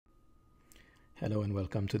Hello and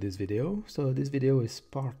welcome to this video. So this video is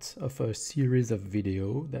part of a series of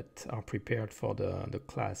videos that are prepared for the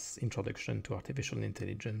class Introduction to Artificial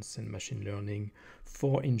Intelligence and Machine Learning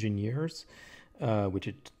for Engineers, which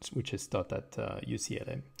is taught at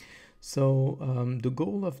UCLA. So the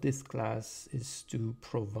goal of this class is to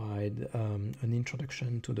provide an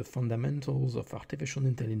introduction to the fundamentals of artificial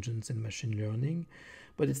intelligence and machine learning,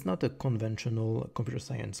 but it's not a conventional computer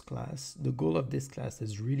science class. The goal of this class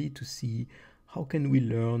is really to see how can we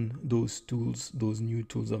learn those tools, those new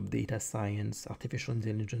tools of data science, artificial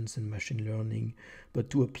intelligence, and machine learning, but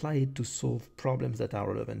to apply it to solve problems that are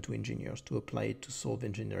relevant to engineers, to apply it to solve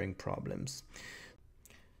engineering problems.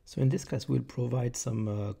 So in this class, we'll provide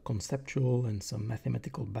some conceptual and some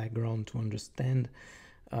mathematical background to understand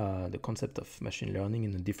the concept of machine learning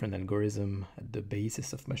and the different algorithm at the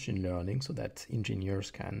basis of machine learning so that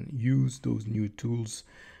engineers can use those new tools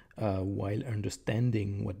while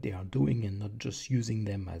understanding what they are doing and not just using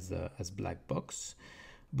them as black box.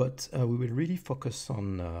 But we will really focus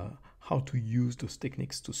on how to use those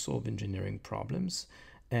techniques to solve engineering problems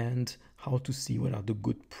and how to see what are the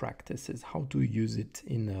good practices, how to use it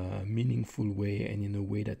in a meaningful way and in a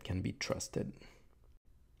way that can be trusted.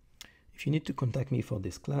 If you need to contact me for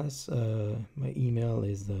this class, my email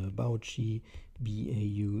is Bauchi,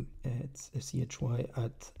 B-A-U-C-H-Y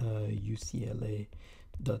 @ucla.edu.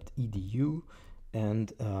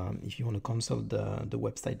 And if you want to consult the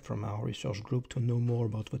website from our research group to know more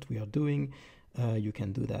about what we are doing, you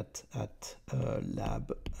can do that at lab-paris.com.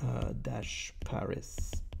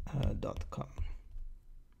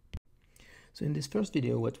 So in this first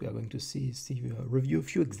video, what we are going to see is review a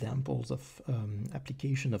few examples of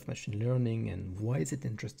application of machine learning and why is it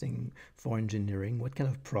interesting for engineering, what kind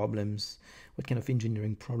of problems, what kind of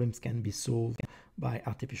engineering problems can be solved by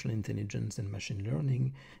artificial intelligence and machine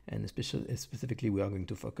learning, and specifically we are going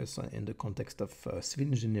to focus on in the context of civil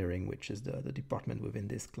engineering, which is the department within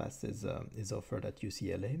this class is offered at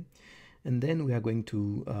UCLA. And then we are going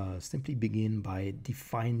to simply begin by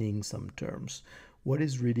defining some terms. What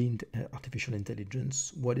is really artificial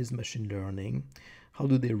intelligence? What is machine learning? How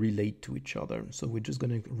do they relate to each other? So we're just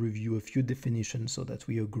going to review a few definitions so that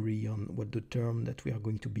we agree on what the term that we are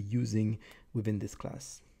going to be using within this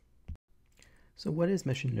class. So what is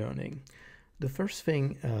machine learning? The first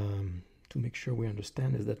thing to make sure we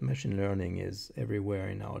understand is that machine learning is everywhere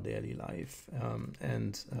in our daily life.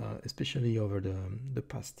 And especially over the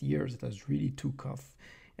past years, it has really took off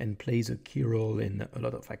and plays a key role in a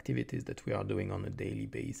lot of activities that we are doing on a daily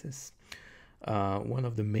basis. One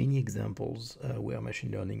of the main examples where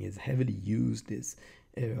machine learning is heavily used is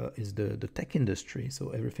the tech industry. So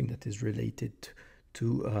everything that is related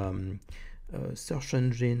to search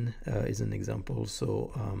engine is an example.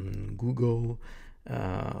 So Google,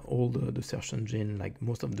 all the search engine, like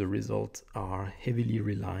most of the results are heavily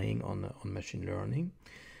relying on machine learning.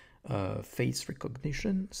 Face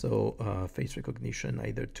recognition, so face recognition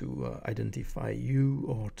either to identify you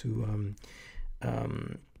or to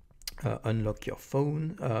unlock your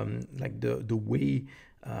phone, like the way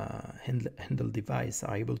handle device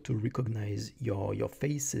are able to recognize your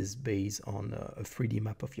faces based on a 3D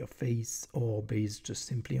map of your face or based just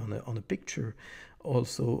simply on a picture,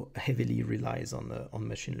 also heavily relies on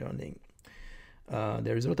machine learning.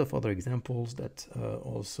 There is a lot of other examples that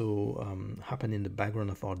also happen in the background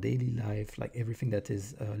of our daily life, like everything that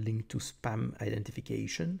is linked to spam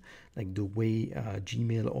identification, like the way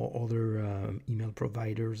Gmail or other email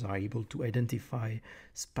providers are able to identify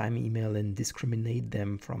spam email and discriminate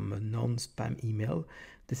them from a non-spam email.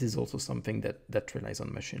 This is also something that relies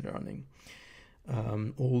on machine learning.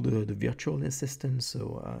 All the virtual assistants,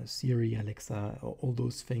 so Siri, Alexa, all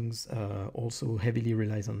those things also heavily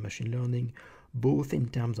relies on machine learning, both in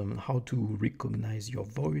terms of how to recognize your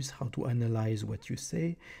voice, how to analyze what you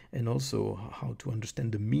say, and also how to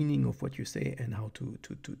understand the meaning of what you say and how to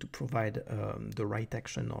provide the right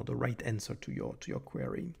action or the right answer to your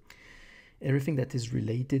query. Everything that is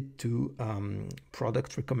related to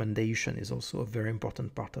product recommendation is also a very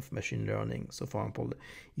important part of machine learning. So for example,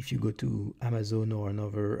 if you go to Amazon or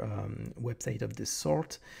another website of this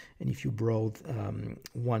sort, and if you browse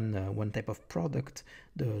one type of product,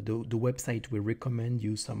 the website will recommend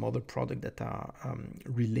you some other product that are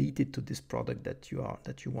related to this product that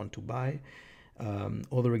you want to buy.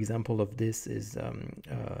 Other example of this is,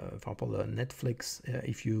 for example, Netflix.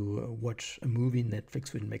 If you watch a movie,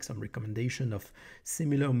 Netflix will make some recommendation of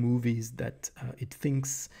similar movies that it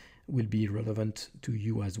thinks will be relevant to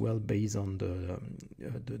you as well, based on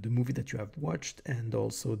the movie that you have watched, and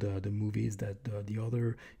also the movies that the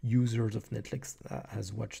other users of Netflix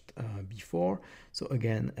has watched before. So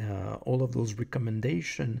again, all of those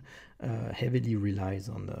recommendations heavily relies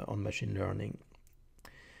on machine learning.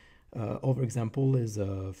 Other example is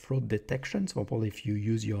fraud detection. So, for example, if you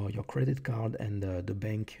use your credit card and the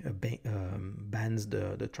bank bans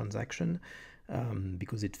the transaction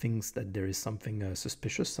because it thinks that there is something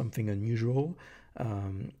suspicious, something unusual,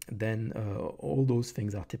 then all those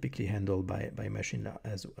things are typically handled by machine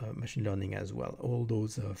learning as well. All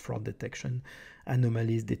those fraud detection,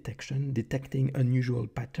 anomalies detection, detecting unusual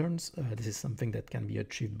patterns, this is something that can be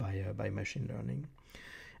achieved by machine learning.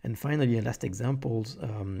 And finally, a last example,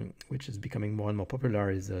 which is becoming more and more popular,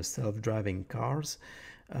 is self-driving cars.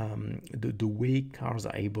 The way cars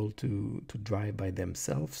are able to drive by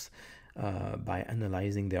themselves, by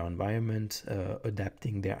analyzing their environment,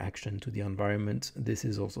 adapting their action to the environment. This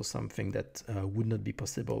is also something that would not be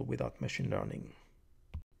possible without machine learning.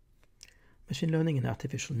 Machine learning and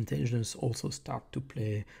artificial intelligence also start to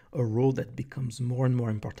play a role that becomes more and more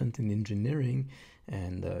important in engineering,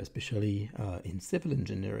 and especially in civil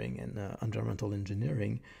engineering and environmental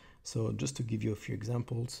engineering. So just to give you a few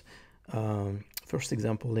examples, first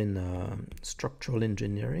example in structural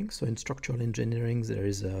engineering. So in structural engineering, there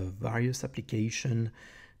is various applications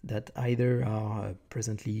that either are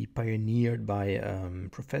presently pioneered by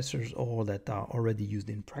professors or that are already used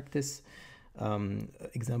in practice.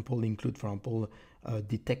 Example include, for example,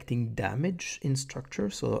 detecting damage in structure,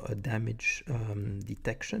 so a damage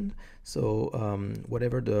detection. So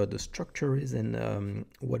whatever the structure is, and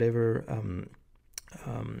whatever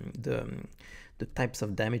the types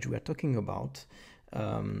of damage we are talking about,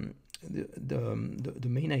 the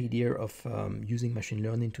main idea of using machine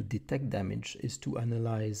learning to detect damage is to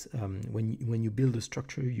analyze, when you build a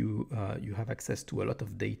structure, you have access to a lot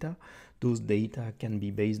of data. Those data can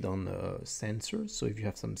be based on sensors. So if you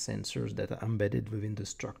have some sensors that are embedded within the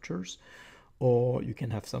structures, or you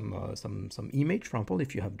can have some image, for example,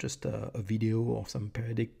 if you have just a video or some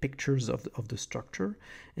periodic pictures of the structure.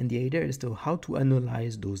 And the idea is to how to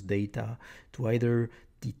analyze those data to either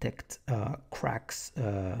detect cracks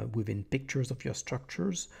within pictures of your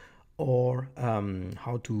structures, or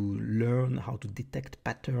how to learn how to detect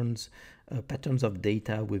patterns of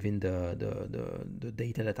data within the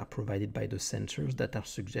data that are provided by the sensors that are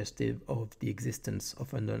suggestive of the existence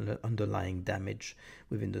of an underlying damage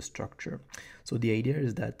within the structure. So the idea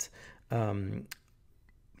is that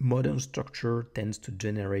modern structure tends to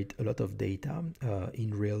generate a lot of data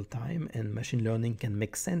in real time, and machine learning can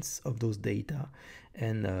make sense of those data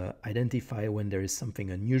and identify when there is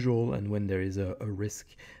something unusual and when there is a risk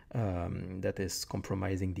that is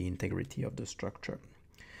compromising the integrity of the structure.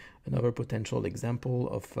 Another potential example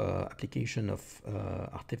of application of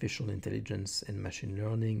artificial intelligence and machine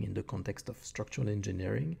learning in the context of structural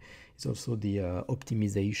engineering is also the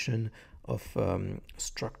optimization of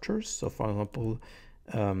structures. So, for example,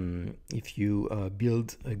 if you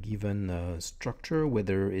build a given structure,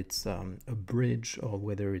 whether it's a bridge or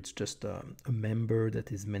whether it's just a member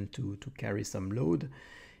that is meant to carry some load,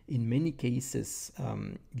 in many cases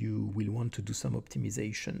you will want to do some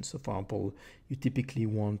optimization. So, for example, you typically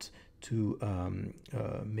want to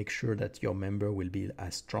make sure that your member will be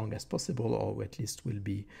as strong as possible, or at least will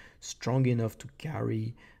be strong enough to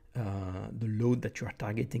carry the load that you are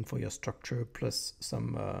targeting for your structure, plus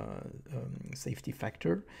some safety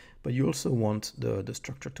factor. But you also want the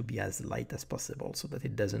structure to be as light as possible so that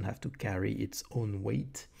it doesn't have to carry its own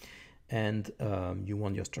weight. And you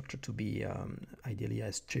want your structure to be ideally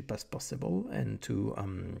as cheap as possible. And to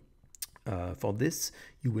for this,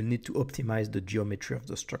 you will need to optimize the geometry of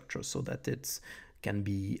the structure so that it's can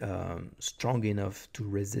be strong enough to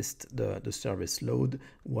resist the service load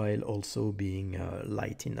while also being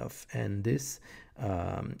light enough. And this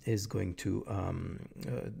is going to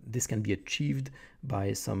this can be achieved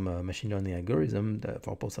by some machine learning algorithm, for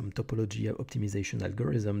example, some topology optimization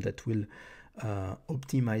algorithm that will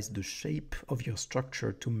optimize the shape of your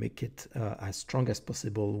structure to make it as strong as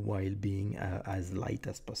possible while being as light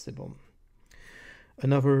as possible.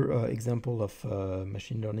 Another example of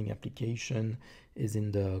machine learning application is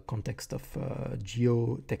in the context of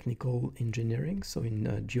geotechnical engineering. So in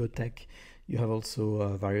geotech, you have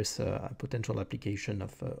also various potential application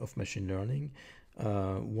of machine learning.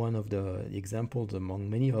 One of the examples among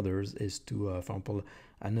many others is to, for example,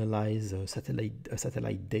 analyze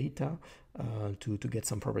satellite data to get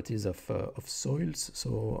some properties of soils.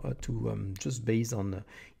 So just based on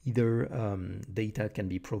either data can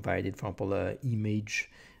be provided, for example, image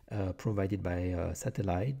provided by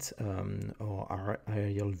satellite or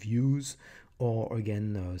aerial views, or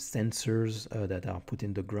again sensors that are put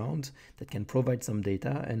in the ground that can provide some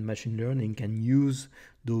data, and machine learning can use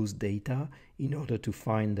those data in order to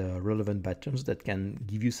find relevant patterns that can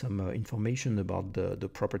give you some information about the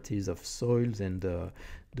properties of soils and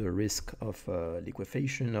the risk of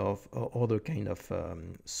liquefaction of or other kind of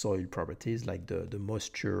soil properties like the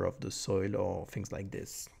moisture of the soil or things like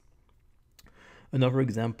this. Another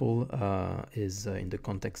example is in the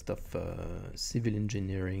context of civil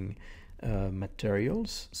engineering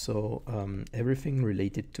materials. So everything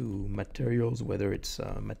related to materials, whether it's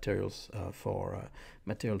materials for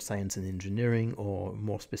material science and engineering, or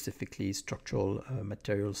more specifically structural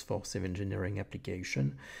materials for civil engineering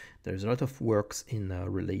application. There's a lot of works in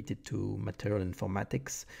related to material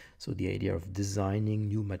informatics. So the idea of designing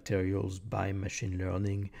new materials by machine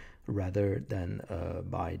learning rather than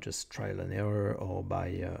by just trial and error or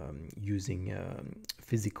by using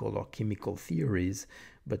physical or chemical theories,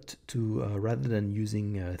 but to rather than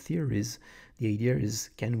using theories, the idea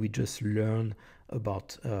is, can we just learn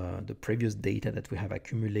about the previous data that we have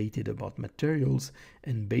accumulated about materials,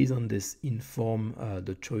 and based on this inform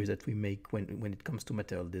the choice that we make when it comes to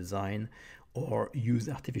material design, or use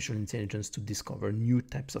artificial intelligence to discover new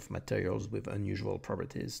types of materials with unusual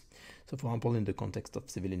properties. So for example, in the context of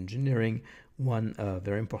civil engineering, one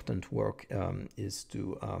very important work is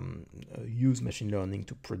to use machine learning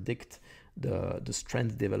to predict the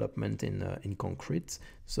strength development in concrete.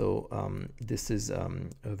 So this is a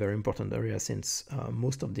very important area, since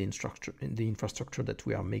most of the infrastructure that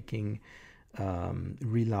we are making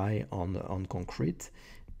rely on concrete.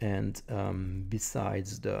 And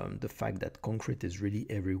besides the fact that concrete is really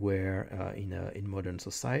everywhere in modern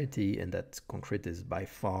society, and that concrete is by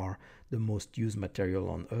far the most used material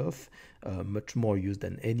on Earth, much more used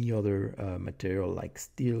than any other material like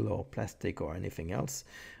steel or plastic or anything else.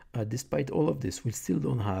 Despite all of this, we still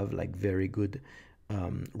don't have like very good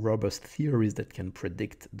robust theories that can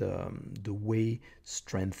predict the way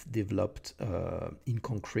strength developed in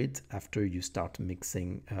concrete after you start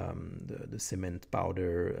mixing the cement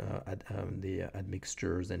powder, the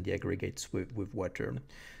admixtures and the aggregates with water.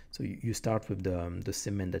 So you start with the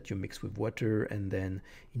cement that you mix with water, and then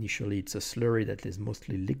initially it's a slurry that is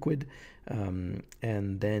mostly liquid, and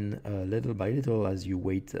then little by little, as you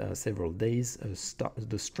wait several days,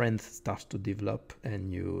 the strength starts to develop,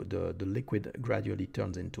 and the liquid gradually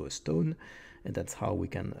turns into a stone. And that's how we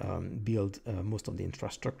can build most of the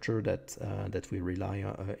infrastructure that we rely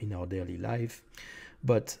on in our daily life.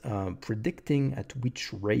 But predicting at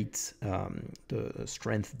which rate the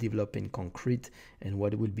strength develop in concrete and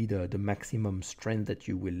what will be the maximum strength that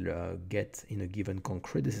you will get in a given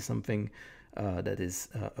concrete, this is something that is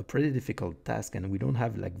a pretty difficult task, and we don't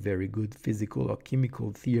have like very good physical or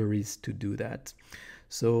chemical theories to do that.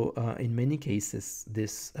 So in many cases,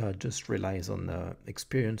 this just relies on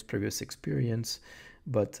previous experience.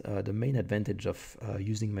 But the main advantage of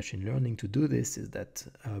using machine learning to do this is that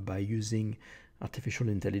by using artificial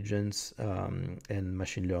intelligence and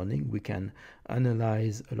machine learning, we can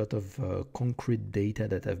analyze a lot of concrete data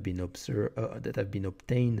that have been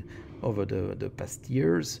obtained over the past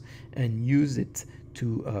years, and use it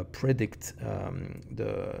to predict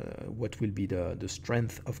what will be the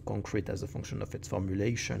strength of concrete as a function of its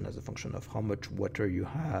formulation, as a function of how much water you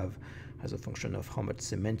have, as a function of how much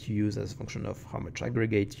cement you use, as a function of how much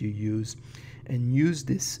aggregate you use, and use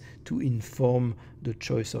this to inform the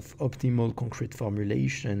choice of optimal concrete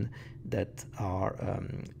formulation that are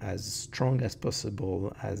as strong as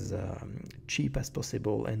possible, as cheap as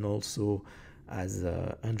possible, and also as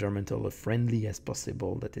environmentally friendly as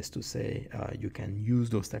possible. That is to say, you can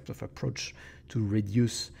use those types of approach to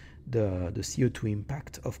reduce the CO2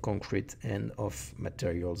 impact of concrete and of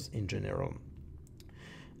materials in general.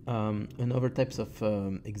 Another types of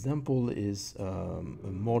example is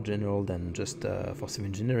more general than just for civil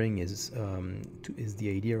engineering, is the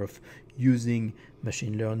idea of using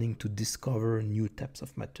machine learning to discover new types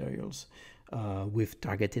of materials with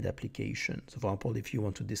targeted application. So for example, if you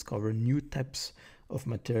want to discover new types of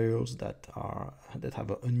materials that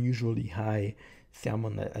have unusually high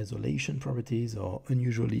thermal isolation properties or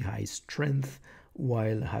unusually high strength,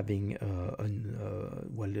 while having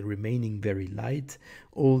while remaining very light,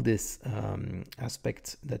 all this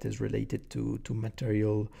aspect that is related to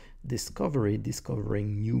material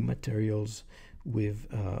discovering new materials with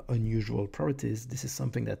unusual properties, this is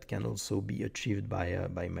something that can also be achieved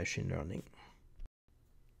by machine learning.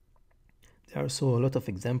 There are also a lot of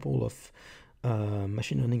examples of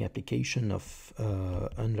machine learning application of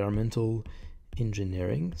environmental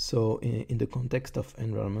engineering. So in the context of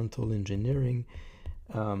environmental engineering,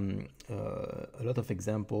 A lot of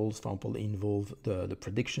examples, for example, involve the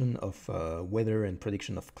prediction of weather and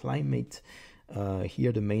prediction of climate.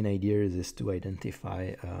 Here, the main idea is to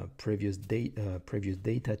identify previous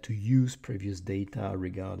data, to use previous data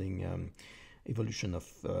regarding evolution of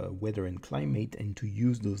weather and climate, and to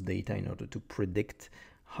use those data in order to predict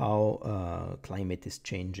how climate is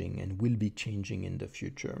changing and will be changing in the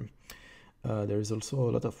future. There is also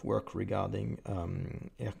a lot of work regarding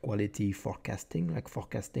air quality forecasting, like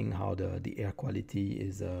forecasting how the air quality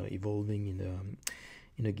is evolving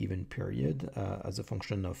in a given period as a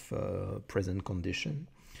function of present condition.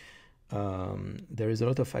 There is a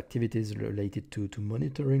lot of activities related to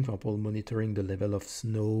monitoring, for example, monitoring the level of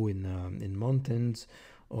snow in mountains,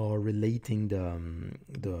 or relating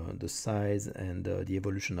the size and the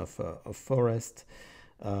evolution of forest.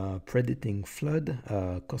 Predicting flood,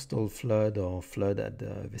 coastal flood, or flood at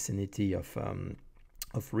the vicinity of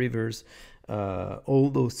rivers,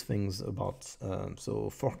 all those things about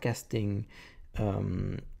so forecasting,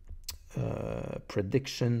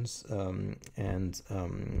 predictions, and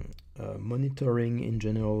monitoring in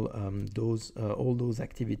general. Those all those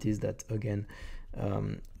activities that again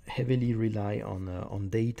heavily rely on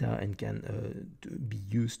data and can be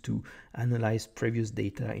used to analyze previous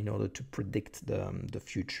data in order to predict the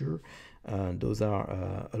future. Those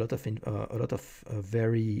are a lot of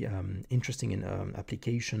very interesting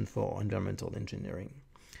application for environmental engineering.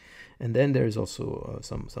 And then there is also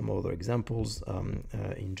some other examples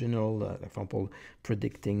in general, for example,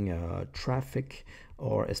 predicting traffic,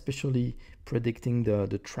 or especially predicting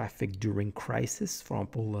the traffic during crisis, for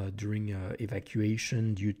example, during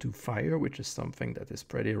evacuation due to fire, which is something that is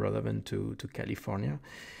pretty relevant to California.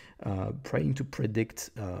 Trying to predict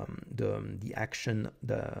the action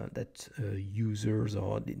that users,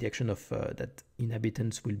 or the action of that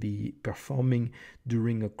inhabitants will be performing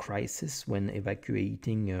during a crisis when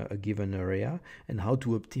evacuating a given area, and how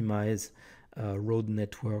to optimize road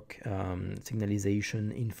network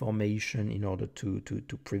signalization information in order to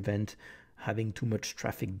prevent having too much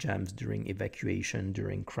traffic jams during evacuation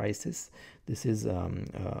during crisis. This is a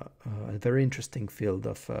very interesting field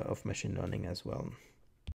of machine learning as well.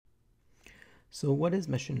 So what is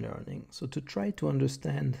machine learning? So to try to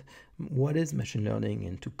understand what is machine learning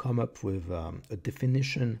and to come up with a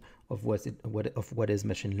definition of what is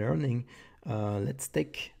machine learning, let's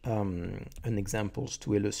take an examples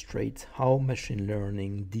to illustrate how machine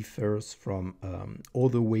learning differs from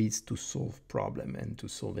other ways to solve problem and to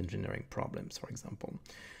solve engineering problems, for example.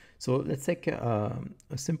 So let's take a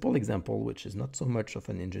simple example, which is not so much of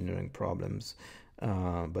an engineering problems,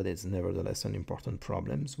 but it's nevertheless an important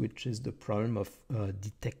problem, which is the problem of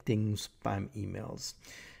detecting spam emails.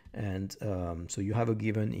 And so you have a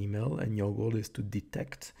given email, and your goal is to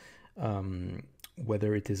detect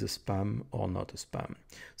whether it is a spam or not a spam.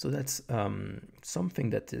 So that's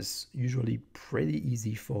something that is usually pretty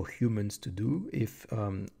easy for humans to do. If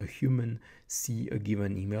a human see a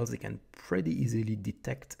given email, they can pretty easily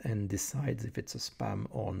detect and decide if it's a spam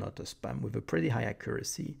or not a spam with a pretty high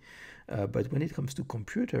accuracy. But when it comes to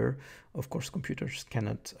computer, of course, computers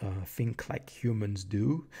cannot think like humans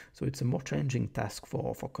do. So it's a more challenging task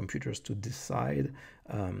for computers to decide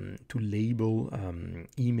to label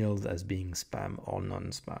emails as being spam or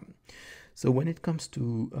non-spam. So when it comes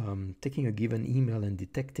to taking a given email and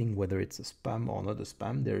detecting whether it's a spam or not a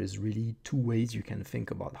spam, there is really two ways you can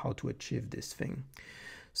think about how to achieve this thing.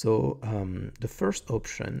 So the first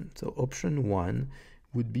option, so option one,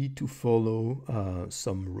 would be to follow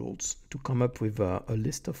some rules, to come up with a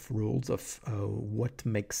list of rules of what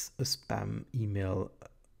makes a spam email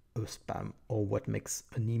a spam, or what makes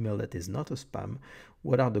an email that is not a spam,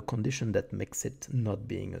 what are the conditions that makes it not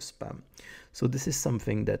being a spam. So this is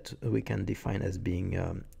something that we can define as being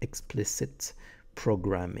explicit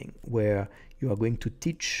programming, where you are going to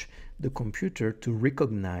teach the computer to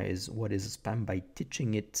recognize what is a spam by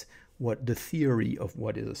teaching it what the theory of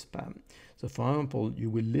what is a spam. So for example, you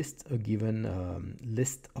will list a given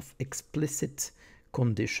list of explicit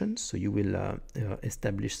conditions. So you will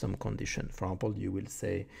establish some condition. For example, you will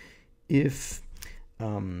say if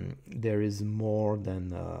there is more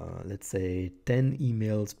than let's say 10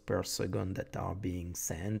 emails per second that are being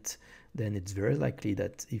sent, then it's very likely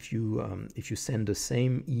that if you send the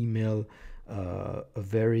same email a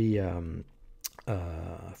very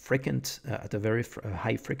frequent at a very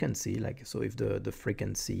high frequency, like so if the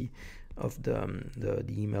frequency of the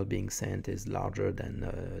email being sent is larger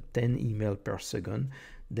than 10 email per second,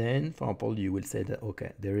 then for example you will say that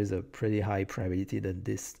okay, there is a pretty high probability that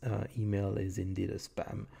this email is indeed a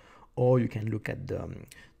spam. Or you can look at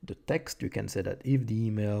the text. You can say that if the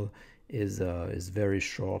email is very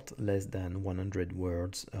short, less than 100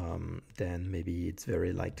 words, then maybe it's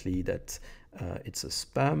very likely that it's a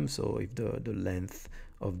spam. So if the length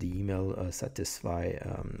of the email satisfy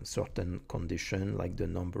certain condition like the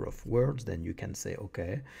number of words, then you can say,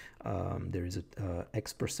 okay, there is a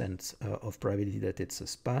X% of probability that it's a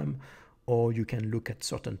spam. Or you can look at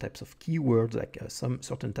certain types of keywords, like some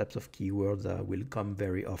certain types of keywords will come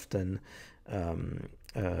very often in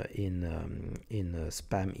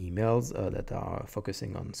spam emails that are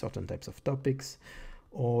focusing on certain types of topics.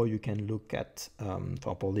 Or you can look at, for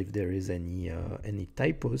example, if there is any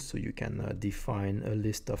typos. So you can define a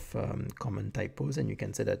list of common typos, and you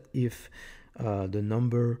can say that if the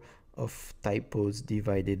number of typos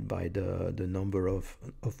divided by the number of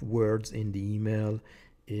words in the email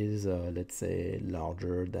is let's say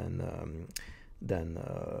larger than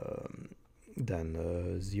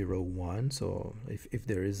 0.1. So if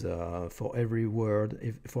there is for every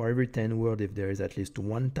word, for every 10 words, if there is at least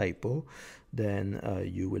one typo, then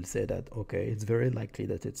you will say that, okay, it's very likely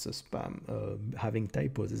that it's a spam. Having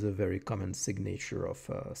typos is a very common signature of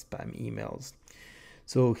spam emails.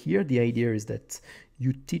 So here the idea is that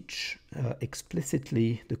you teach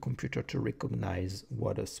explicitly the computer to recognize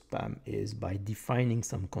what a spam is by defining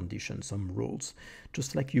some conditions, some rules.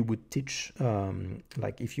 Just like you would teach,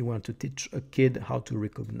 like if you want to teach a kid how to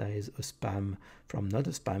recognize a spam from not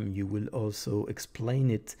a spam, you will also explain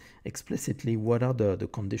it explicitly. What are the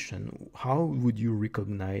conditions? How would you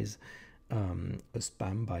recognize a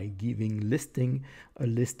spam? By listing a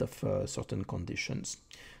list of certain conditions.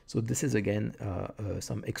 So this is again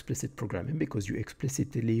some explicit programming, because you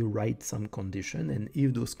explicitly write some condition, and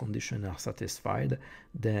if those conditions are satisfied,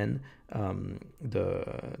 then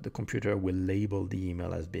the computer will label the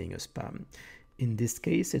email as being a spam. In this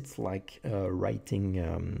case, it's like writing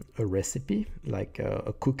a recipe, like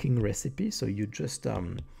a cooking recipe. So you just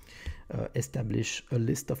establish a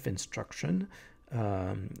list of instruction.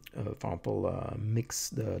 For example, mix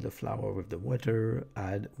the flour with the water,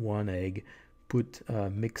 add 1 egg,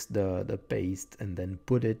 mix the paste, and then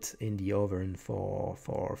put it in the oven for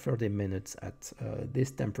 30 minutes at this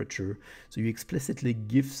temperature. So you explicitly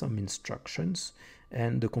give some instructions,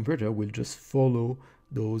 and the computer will just follow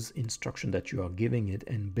those instructions that you are giving it,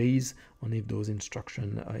 and based on if those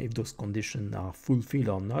instructions, if those conditions are fulfilled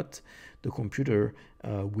or not, the computer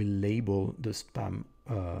will label the spam,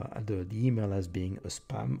 the email as being a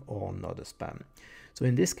spam or not a spam. So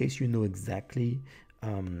in this case, you know exactly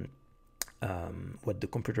what the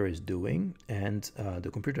computer is doing, and the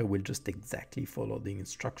computer will just exactly follow the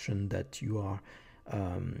instruction that you are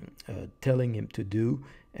telling him to do.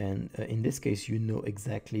 And in this case, you know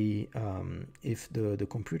exactly if the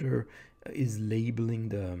computer is labeling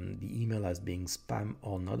the email as being spam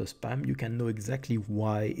or not a spam. You can know exactly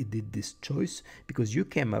why it did this choice, because you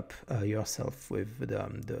came up yourself with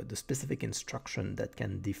the specific instruction that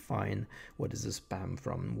can define what is a spam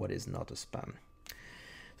from what is not a spam.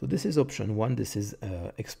 So this is option 1. This is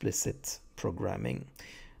explicit programming.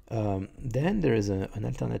 Then there is an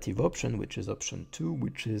alternative option, which is option 2,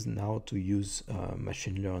 which is now to use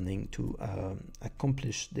machine learning to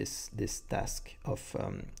accomplish this task of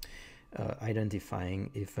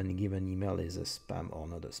identifying if a given email is a spam or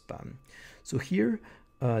not a spam. So here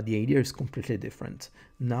the idea is completely different.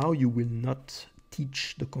 Now you will not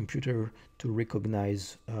teach the computer to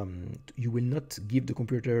recognize, you will not give the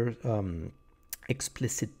computer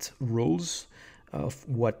explicit rules of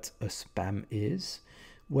what a spam is.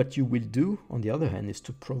 What you will do, on the other hand, is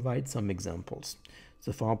to provide some examples.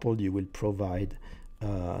 So for example, you will provide,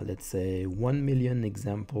 let's say, 1 million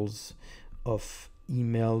examples of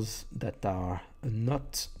emails that are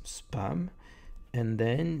not spam, and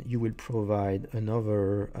then you will provide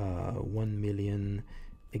another 1 million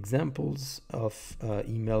examples of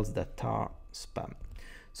emails that are spam.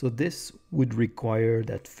 So this would require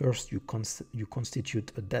that first you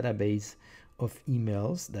constitute a database of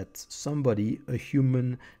emails that somebody, a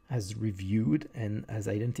human, has reviewed and has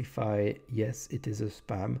identified, yes, it is a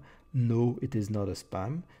spam, no, it is not a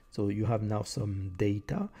spam. So you have now some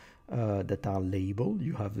data that are labeled.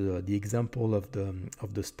 You have the example of the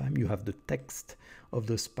spam, you have the text of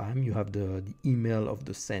the spam, you have the email of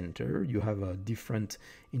the sender, you have different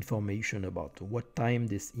information about what time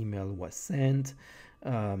this email was sent,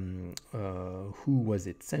 who was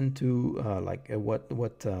it sent to, what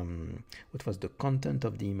was the content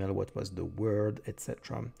of the email, what was the word,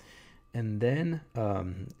 etc. And then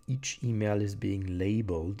each email is being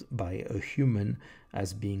labeled by a human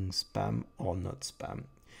as being spam or not spam.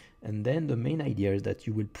 And then the main idea is that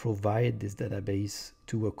you will provide this database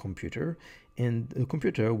to a computer, and the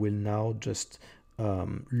computer will now just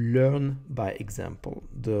learn by example.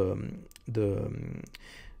 The the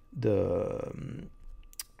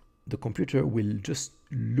the computer will just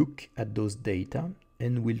look at those data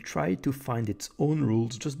and will try to find its own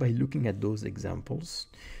rules just by looking at those examples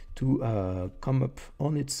to come up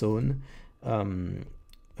on its own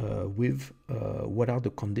with what are the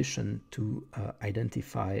conditions to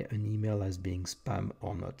identify an email as being spam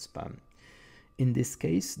or not spam. In this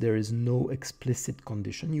case, there is no explicit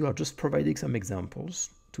condition. You are just providing some examples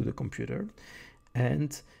to the computer,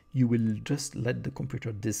 and you will just let the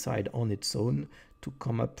computer decide on its own to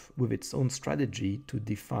come up with its own strategy to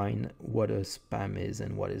define what a spam is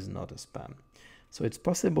and what is not a spam. So it's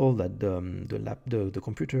possible that the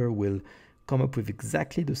computer will come up with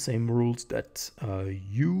exactly the same rules that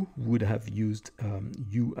you would have used,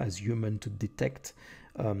 you as human, to detect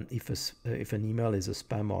if an email is a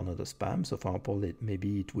spam or not a spam. So for example,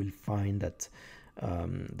 maybe it will find that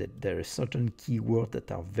there are certain keywords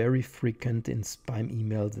that are very frequent in spam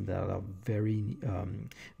emails and that are very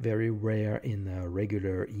rare in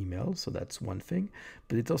regular emails. So that's one thing.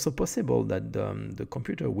 But it's also possible that the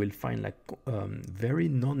computer will find like very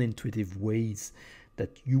non-intuitive ways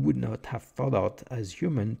that you would not have thought out as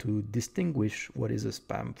human to distinguish what is a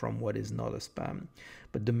spam from what is not a spam.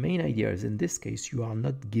 But the main idea is, in this case, you are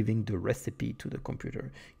not giving the recipe to the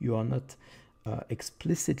computer. You are not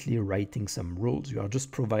explicitly writing some rules. You are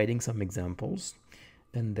just providing some examples,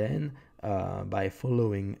 and then by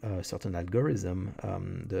following a certain algorithm,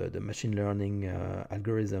 the machine learning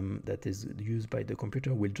algorithm that is used by the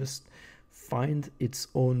computer will just find its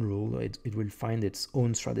own rule. It will find its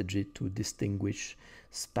own strategy to distinguish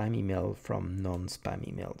spam email from non-spam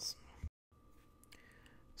emails.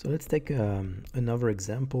 So let's take another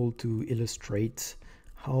example to illustrate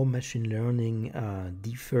how machine learning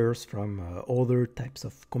differs from other types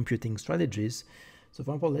of computing strategies. So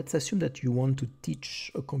for example, let's assume that you want to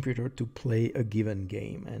teach a computer to play a given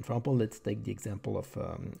game. And for example, let's take the example of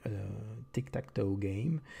a tic-tac-toe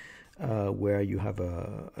game where you have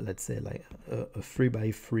let's say like a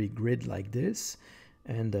 3x3 grid like this,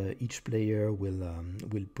 and each player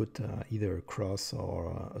will put either a cross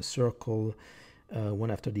or a circle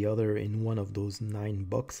one after the other in one of those 9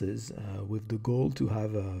 boxes with the goal to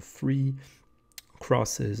have 3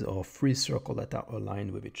 crosses or 3 circles that are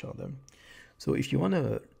aligned with each other. So if you want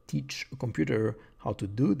to teach a computer how to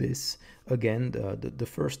do this, again, the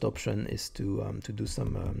first option is to do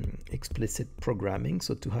some explicit programming,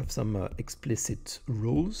 so to have some explicit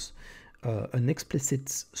rules, an explicit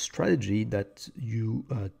strategy that you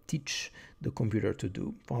teach the computer to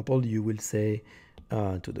do. For example, you will say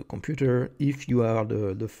to the computer, if you are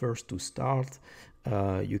the first to start,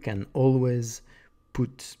 you can always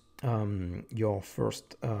put your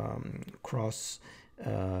first cross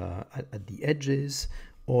at the edges,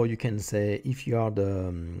 or you can say if you are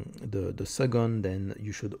the second, then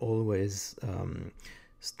you should always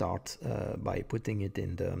start by putting it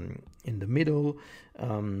in the middle.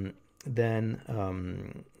 Then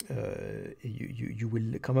you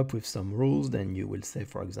will come up with some rules. Then you will say,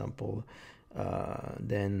 for example,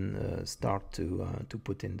 then start to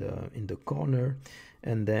put in the corner,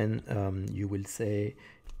 and then you will say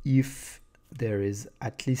if there is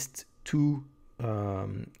at least 2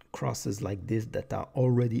 crosses like this that are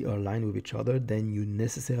already aligned with each other, then you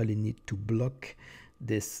necessarily need to block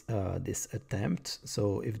this attempt.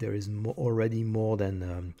 So if there is already more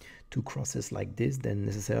than 2 crosses like this, then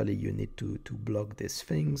necessarily you need to block these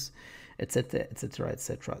things, etc., etc.,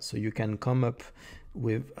 etc. So you can come up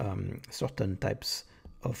with certain types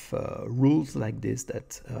of rules like this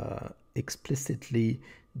that explicitly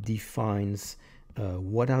defines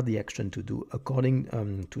what are the action to do according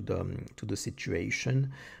to the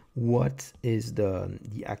situation. What is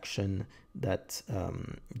the action that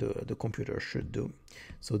the computer should do?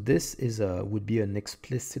 So this is would be an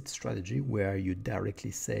explicit strategy where you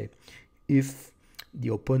directly say, if the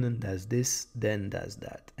opponent does this, then does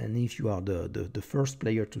that, and if you are the first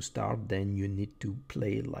player to start, then you need to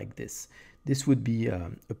play like this. This would be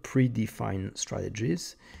a predefined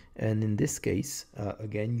strategies. And in this case,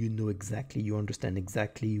 again, you understand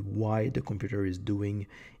exactly why the computer is doing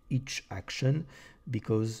each action,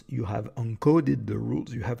 because you have encoded the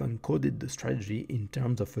rules, you have encoded the strategy in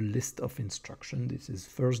terms of a list of instructions. This is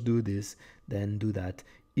first do this, then do that.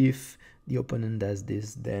 If the opponent does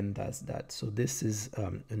this, then does that. So this is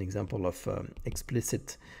an example of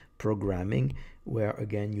explicit programming, where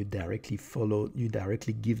again you directly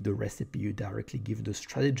give the recipe, you directly give the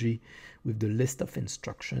strategy with the list of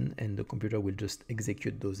instruction, and the computer will just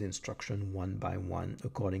execute those instructions one by one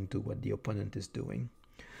according to what the opponent is doing.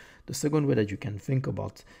 The second way that you can think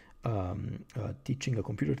about teaching a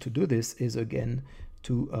computer to do this is again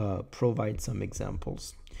to provide some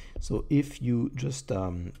examples. So if you just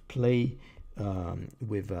play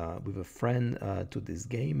with a friend to this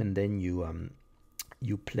game, and then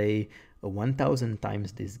you play 1,000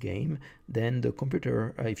 times this game, then the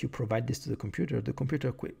computer, if you provide this to the computer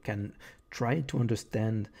can try to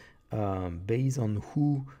understand based on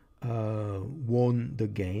who won the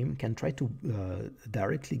game, can try to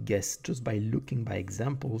directly guess just by looking by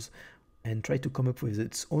examples, and try to come up with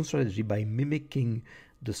its own strategy by mimicking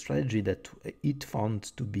the strategy that it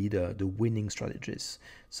found to be the winning strategies.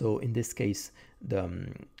 So in this case,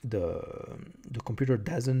 the computer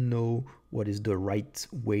doesn't know what is the right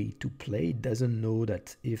way to play. It doesn't know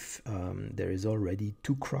that if there is already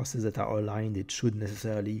two crosses that are aligned, it should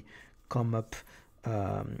necessarily come up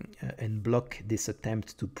and block this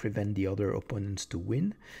attempt to prevent the other opponents to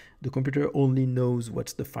win. The computer only knows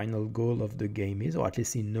what's the final goal of the game is, or at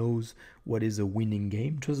least it knows what is a winning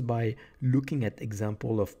game just by looking at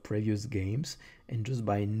example of previous games, and just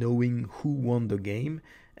by knowing who won the game,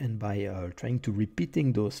 and by trying to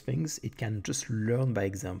repeating those things, it can just learn by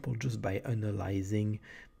example, just by analyzing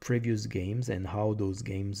previous games and how those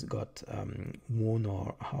games got won,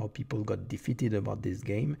 or how people got defeated about this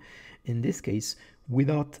game. In this case,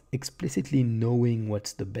 without explicitly knowing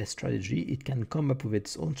what's the best strategy, it can come up with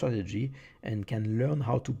its own strategy and can learn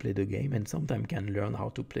how to play the game, and sometimes can learn how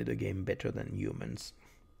to play the game better than humans.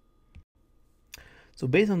 So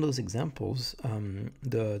based on those examples,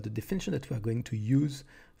 the definition that we are going to use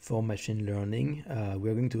for machine learning,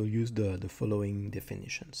 we're going to use the following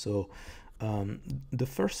definition. So the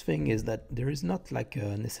first thing is that there is not like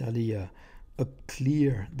necessarily a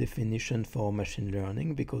clear definition for machine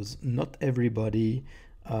learning, because not everybody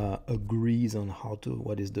agrees on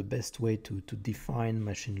what is the best way to define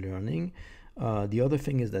machine learning. The other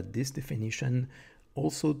thing is that this definition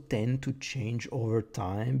also tend to change over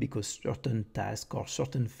time, because certain tasks or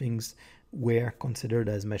certain things were considered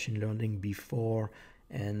as machine learning before,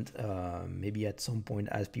 and maybe at some point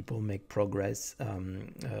as people make progress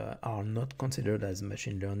are not considered as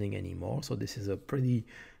machine learning anymore. So this is a pretty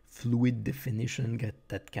fluid definition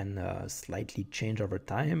that can slightly change over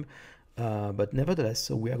time. But nevertheless,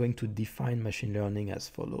 so we are going to define machine learning as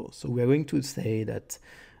follows. So we are going to say that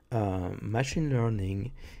machine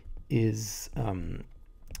learning is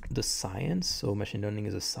the science. So machine learning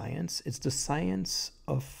is a science. It's the science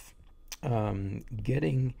of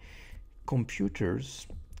getting computers.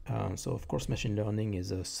 So of course, machine learning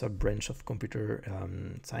is a sub-branch of computer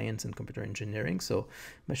science and computer engineering. So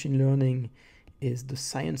machine learning is the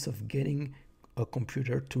science of getting a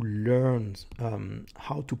computer to learn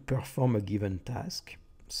how to perform a given task.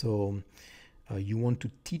 So you want to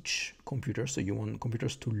teach computers, so you want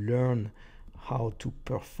computers to learn how to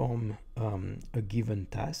perform a given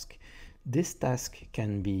task. This task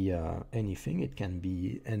can be anything. It can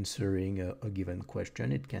be answering a given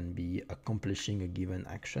question. It can be accomplishing a given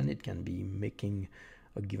action. It can be making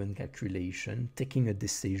a given calculation, taking a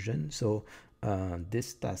decision. So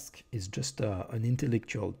this task is just an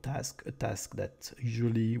intellectual task, a task that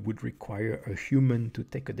usually would require a human to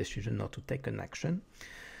take a decision or to take an action.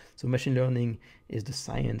 So machine learning is the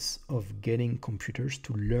science of getting computers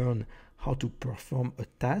to learn how to perform a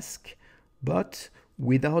task, but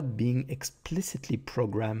without being explicitly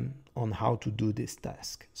programmed on how to do this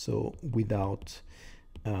task. So without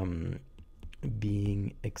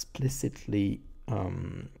being explicitly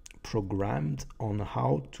programmed on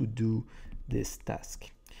how to do this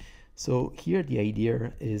task. So here the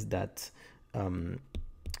idea is that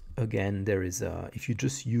again, there is if you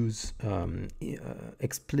just use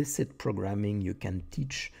explicit programming, you can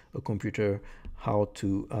teach a computer how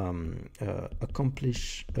to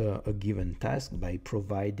accomplish a given task by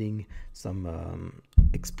providing some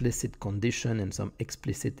explicit condition and some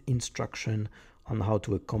explicit instruction on how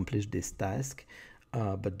to accomplish this task.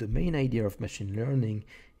 But the main idea of machine learning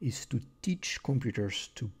is to teach computers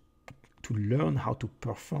to learn how to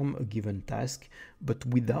perform a given task, but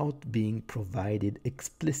without being provided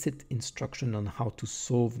explicit instruction on how to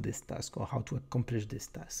solve this task or how to accomplish this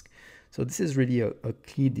task. So this is really a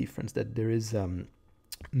key difference, that there is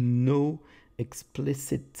no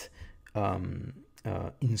explicit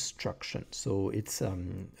instruction. So it's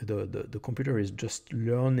the computer is just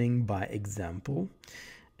learning by example,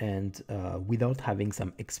 and without having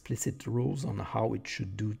some explicit rules on how it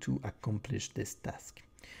should do to accomplish this task.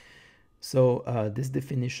 So this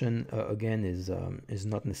definition again is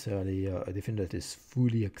not necessarily a definition that is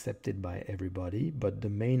fully accepted by everybody, but the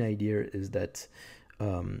main idea is that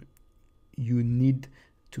you need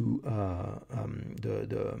to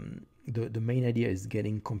the main idea is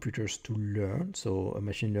getting computers to learn. So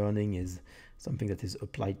machine learning is something that is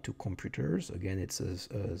applied to computers. Again, it's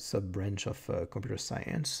a sub-branch of computer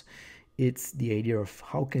science. It's the idea of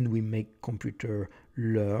how can we make computer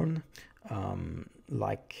learn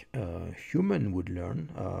like a human would learn,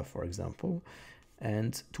 for example,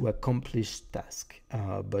 and to accomplish task.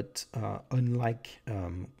 But unlike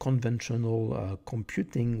conventional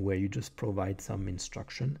computing, where you just provide some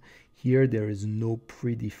instruction, here there is no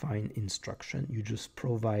predefined instruction. You just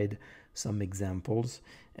provide some examples,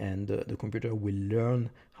 and the computer will learn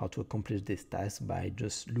how to accomplish this task by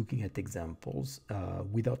just looking at examples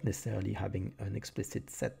without necessarily having an explicit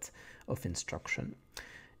set of instruction.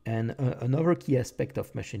 And another key aspect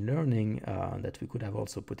of machine learning that we could have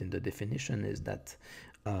also put in the definition is that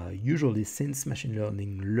usually, since machine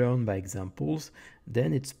learning learn by examples,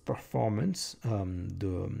 then its performance,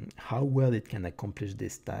 how well it can accomplish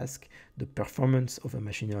this task, the performance of a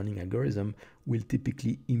machine learning algorithm will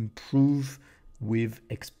typically improve with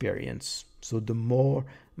experience. So the more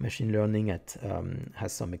machine learning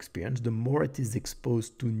has some experience, the more it is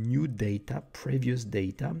exposed to new data, previous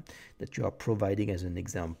data that you are providing as an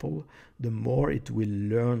example, the more it will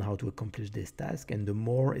learn how to accomplish this task, and the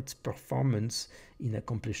more its performance in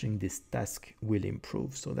accomplishing this task will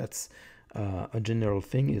improve. So that's a general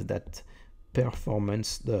thing, is that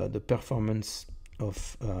performance, the performance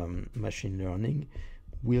of machine learning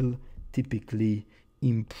will typically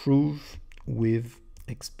improve with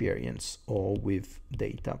experience or with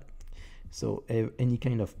data. So any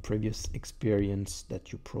kind of previous experience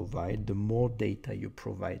that you provide, the more data you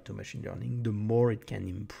provide to machine learning, the more it can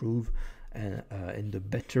improve, and the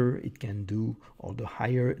better it can do, or the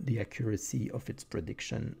higher the accuracy of its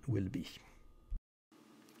prediction will be.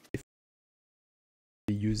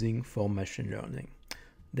 Using for machine learning.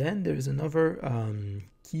 Then there is another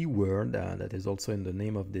keyword that is also in the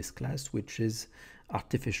name of this class, which is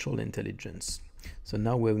artificial intelligence. So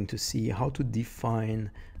now we're going to see how to define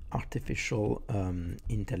artificial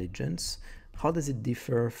intelligence. How does it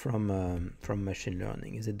differ from machine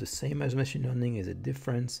learning? Is it the same as machine learning? Is it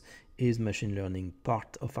different? Is machine learning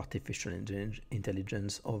part of artificial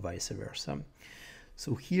intelligence, or vice versa?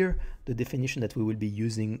 So here, the definition that we will be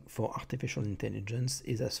using for artificial intelligence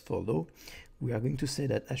is as follows. We are going to say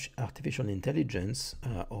that artificial intelligence,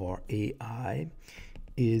 or AI,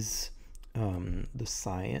 is the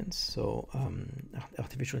science. So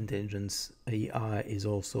artificial intelligence, AI, is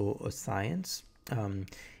also a science.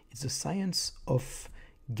 It's the science of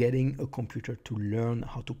getting a computer to learn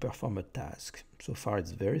how to perform a task. So far,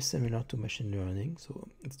 it's very similar to machine learning. So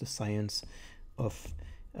it's the science of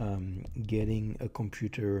getting a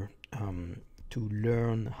computer to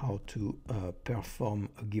learn how to perform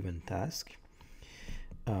a given task.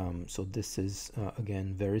 So this is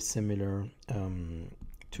again very similar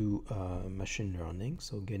to machine learning.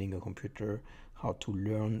 So getting a computer how to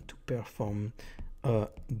learn to perform a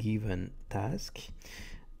given task.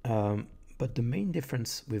 But the main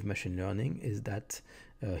difference with machine learning is that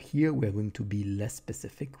here we're going to be less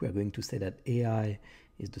specific. We're going to say that AI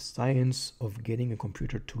is the science of getting a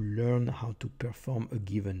computer to learn how to perform a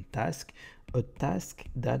given task, a task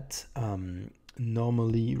that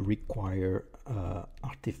normally require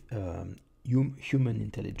human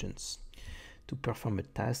intelligence. To perform a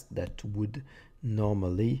task that would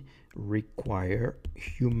normally require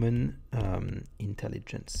human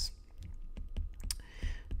intelligence.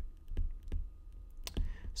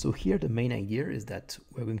 So here the main idea is that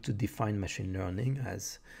we're going to define machine learning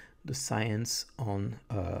as the science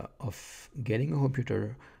of getting a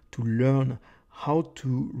computer to learn how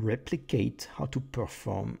to replicate, how to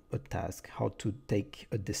perform a task, how to take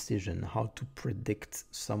a decision, how to predict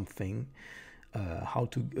something, how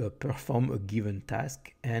to perform a given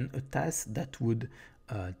task, and a task that would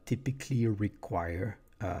typically require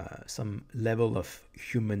some level of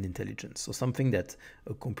human intelligence. So something that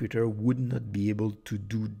a computer would not be able to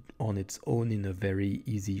do on its own in a very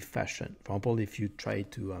easy fashion. For example, if you try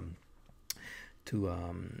to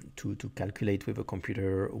calculate with a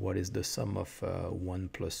computer what is the sum of 1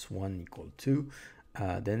 plus 1 equal 2,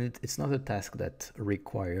 then it's not a task that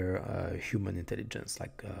require human intelligence.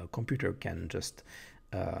 Like a computer can just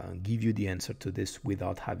give you the answer to this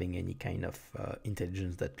without having any kind of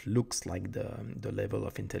intelligence that looks like the level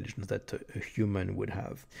of intelligence that a human would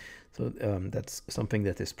have. So that's something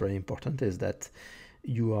that is pretty important, is that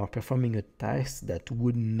you are performing a task that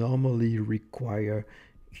would normally require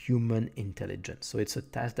human intelligence. So it's a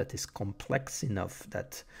task that is complex enough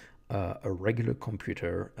that a regular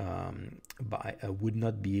computer would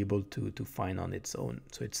not be able to find on its own.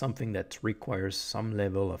 So it's something that requires some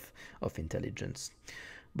level of intelligence.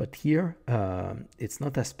 But here, it's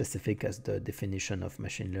not as specific as the definition of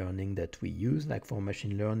machine learning that we use. Like for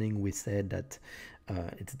machine learning, we said that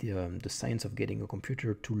it's the science of getting a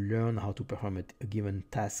computer to learn how to perform a given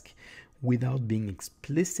task without being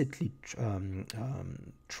explicitly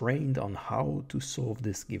trained on how to solve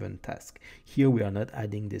this given task. Here we are not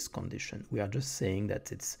adding this condition. We are just saying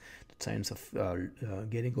that it's the science of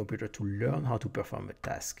getting a computer to learn how to perform a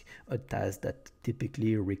task that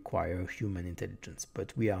typically require human intelligence.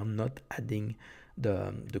 But we are not adding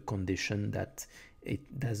the condition that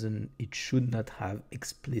it should not have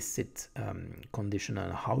explicit condition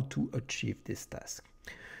on how to achieve this task,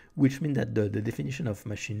 which means that the definition of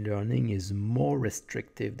machine learning is more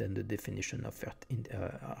restrictive than the definition of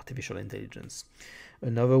artificial intelligence.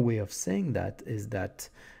 Another way of saying that is that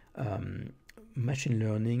machine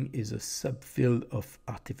learning is a subfield of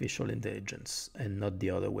artificial intelligence and not the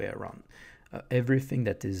other way around. Everything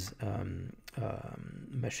that is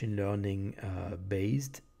machine learning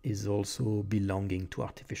based is also belonging to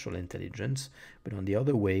artificial intelligence, but on the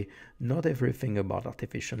other way, not everything about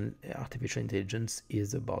artificial intelligence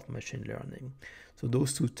is about machine learning. So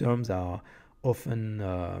those two terms are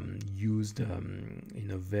often used in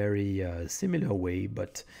a very similar way,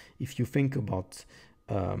 but if you think about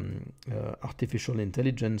artificial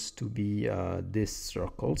intelligence to be this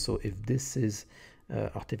circle, so if this is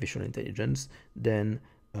artificial intelligence, then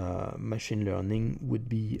machine learning would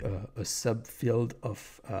be a subfield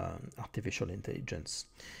of artificial intelligence.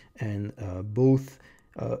 And both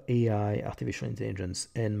AI, artificial intelligence,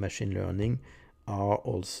 and machine learning are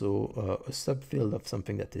also a subfield of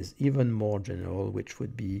something that is even more general, which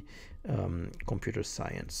would be computer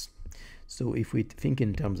science. So if we think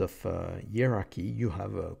in terms of hierarchy, you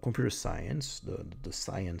have computer science, the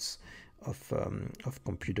science of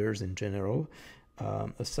computers in general.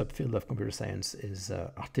 A subfield of computer science is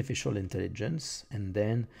artificial intelligence, and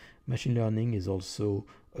then machine learning is also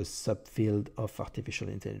a subfield of artificial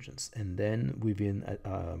intelligence. And then within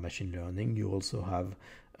machine learning, you also have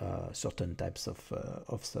certain types of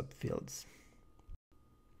subfields.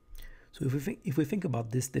 So if we think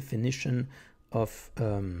about this definition of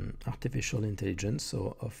artificial intelligence,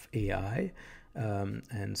 so of AI,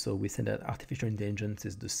 and so we said that artificial intelligence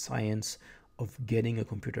is the science of getting a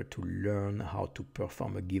computer to learn how to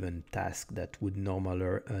perform a given task that would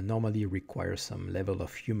normally require some level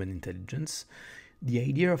of human intelligence. The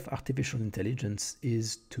idea of artificial intelligence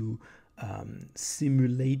is to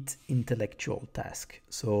simulate intellectual task.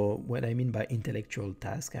 So what I mean by intellectual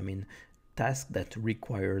task, I mean task that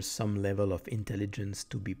requires some level of intelligence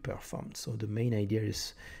to be performed. So the main idea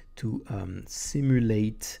is to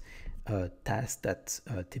simulate tasks that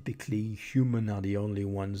typically human are the only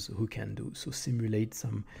ones who can do. So simulate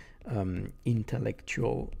some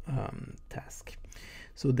intellectual task.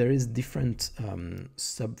 So there is different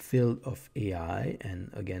subfield of AI,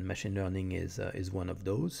 and again, machine learning is one of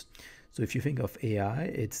those. So if you think of AI,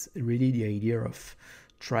 it's really the idea of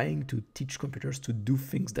trying to teach computers to do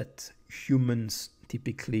things that humans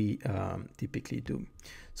typically do.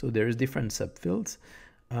 So there is different subfields.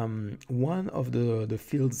 One of the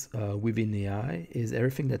fields within AI is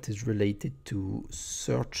everything that is related to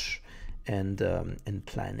search and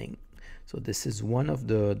planning. So this is one of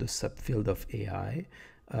the subfield of AI.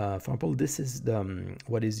 For example, this is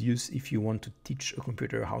what is used if you want to teach a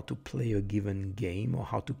computer how to play a given game or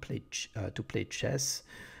how to play chess.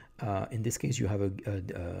 In this case, you have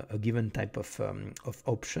a given type of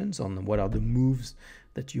options on what are the moves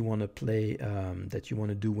that you want to play, that you want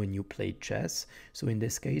to do when you play chess. So in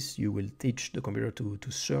this case, you will teach the computer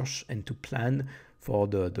to search and to plan for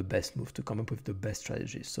the best move, to come up with the best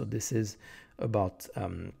strategies. So this is about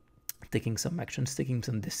taking some actions, taking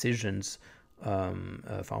some decisions,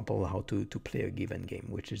 for example, how to play a given game,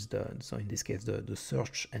 which is so in this case the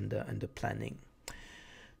search and the planning.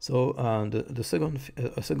 So the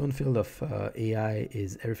second field of AI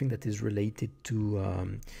is everything that is related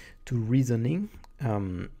to reasoning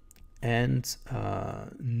and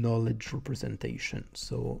knowledge representation.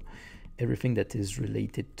 So everything that is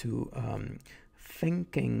related to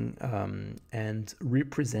thinking and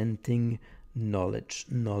representing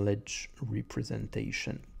knowledge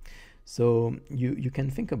representation. So you can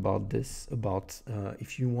think about this, about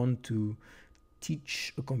if you want to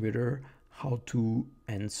teach a computer how to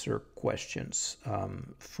answer questions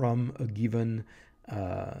from a given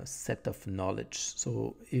set of knowledge.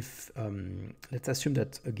 So if let's assume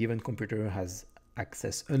that a given computer has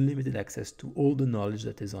unlimited access to all the knowledge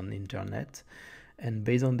that is on the internet, and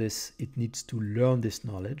based on this, it needs to learn this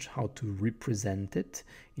knowledge, how to represent it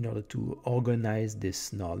in order to organize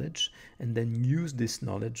this knowledge, and then use this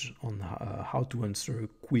knowledge on how to answer a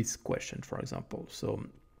quiz question, for example. So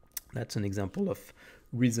That's an example of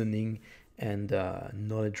reasoning and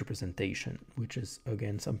knowledge representation, which is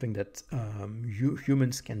again something that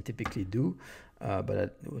humans can typically do,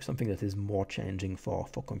 but something that is more challenging for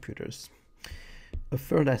computers. A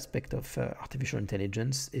third aspect of artificial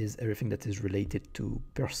intelligence is everything that is related to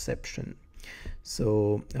perception.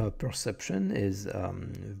 So perception is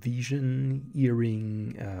vision,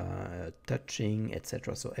 hearing, touching,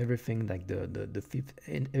 etc. So everything like the fifth,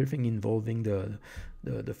 everything involving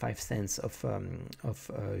the five sense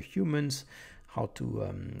of humans. How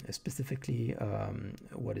to specifically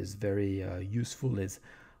what is very useful is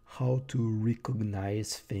how to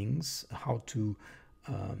recognize things, how to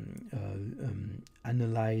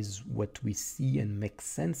analyze what we see and make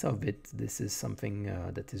sense of it. This is something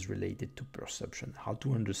that is related to perception. How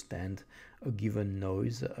to understand a given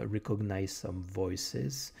noise, recognize some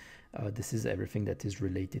voices. This is everything that is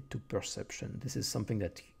related to perception. This is something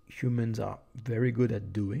that humans are very good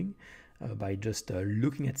at doing. By just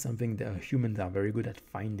looking at something, the humans are very good at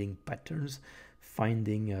finding patterns,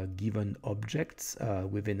 finding given objects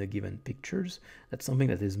within a given pictures. That's something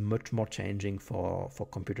that is much more challenging for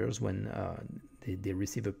computers. When they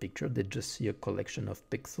receive a picture, they just see a collection of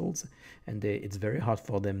pixels, and it's very hard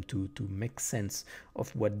for them to make sense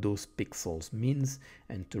of what those pixels means,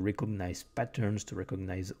 and to recognize patterns, to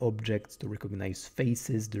recognize objects, to recognize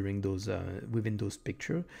faces during those within those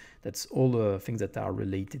pictures. That's all things that are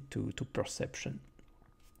related to perception.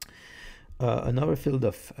 Another field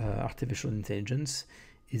of artificial intelligence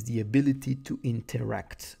is the ability to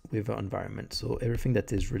interact with our environment. So everything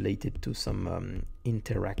that is related to some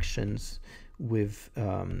interactions with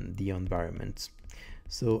the environment.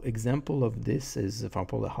 So example of this is, for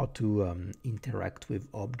example, how to interact with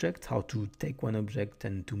objects, how to take one object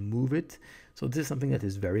and to move it. So this is something that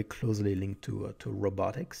is very closely linked to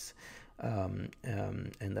robotics. And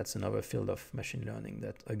that's another field of machine learning.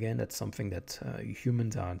 That again, that's something that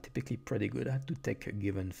humans are typically pretty good at, to take a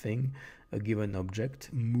given thing, a given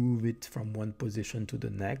object, move it from one position to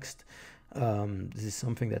the next. This is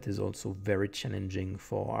something that is also very challenging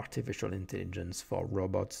for artificial intelligence, for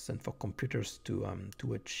robots and for computers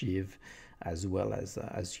to achieve, as well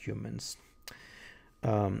as humans.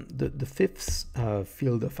 The fifth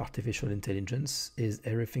field of artificial intelligence is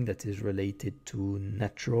everything that is related to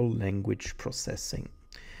natural language processing.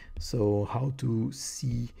 So how to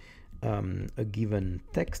see a given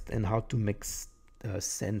text and how to make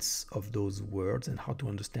sense of those words, and how to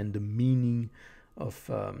understand the meaning of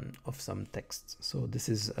some texts. So this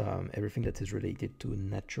is everything that is related to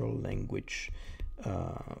natural language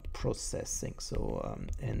processing, so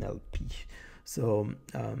NLP. So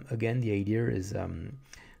again, the idea is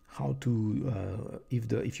how to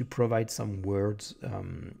if you provide some words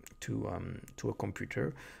to a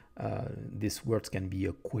computer, these words can be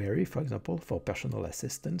a query. For example, for personal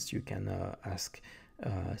assistance, you can ask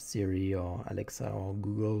Siri or Alexa or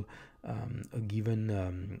Google a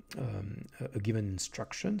given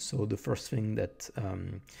instruction. So the first thing that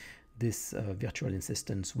this virtual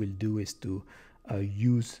assistant will do is to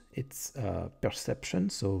use its perception,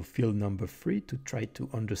 so field number 3, to try to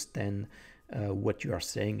understand what you are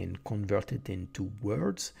saying and convert it into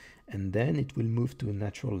words, and then it will move to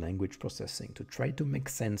natural language processing to try to make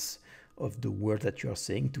sense of the word that you are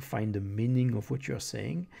saying, to find the meaning of what you are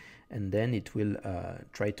saying, and then it will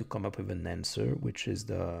try to come up with an answer, which is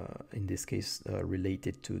in this case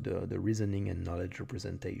related to the reasoning and knowledge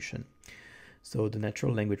representation. So the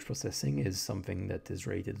natural language processing is something that is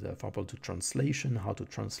related, for example, to translation, how to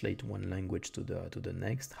translate one language to the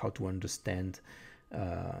next, how to understand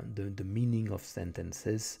the meaning of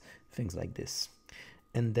sentences, things like this.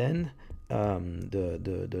 And then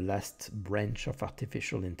the last branch of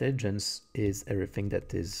artificial intelligence is everything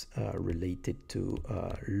that is related to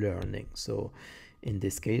learning. So in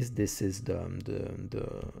this case, this is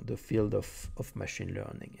the field of machine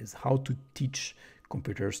learning, is how to teach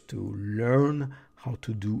computers to learn how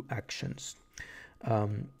to do actions.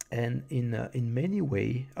 And in many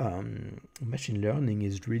ways, machine learning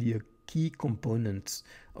is really a key component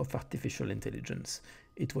of artificial intelligence.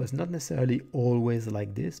 It was not necessarily always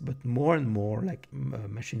like this, but more and more, like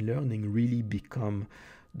machine learning really become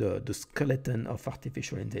the skeleton of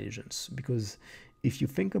artificial intelligence. Because if you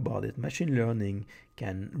think about it, machine learning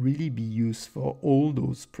can really be used for all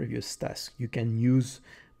those previous tasks. You can use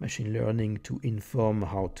machine learning to inform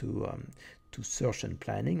how to search and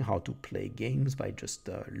planning, how to play games by just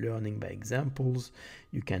learning by examples.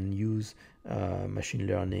 You can use machine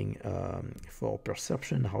learning for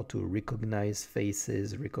perception, how to recognize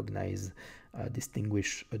faces,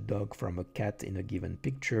 distinguish a dog from a cat in a given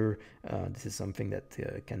picture. This is something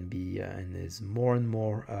that can be and is more and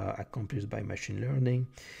more accomplished by machine learning.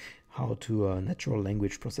 how to natural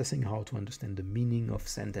language processing, how to understand the meaning of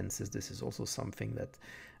sentences. This is also something that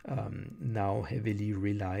now heavily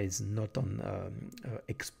relies not on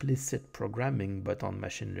explicit programming, but on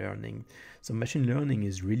machine learning. So machine learning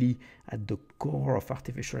is really at the core of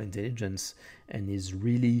artificial intelligence and is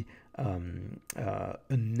really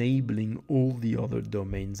enabling all the other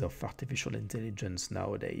domains of artificial intelligence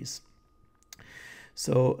nowadays.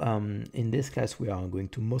 So in this class, we are going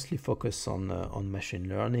to mostly focus on machine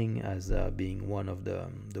learning as being one of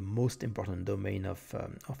the most important domain of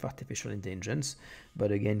artificial intelligence.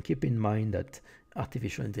 But again, keep in mind that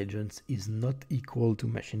artificial intelligence is not equal to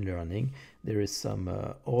machine learning. There is some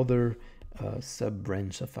other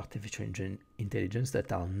sub-branch of artificial intelligence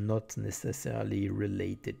that are not necessarily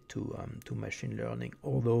related to machine learning,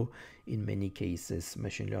 although in many cases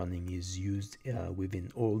machine learning is used within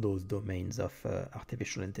all those domains of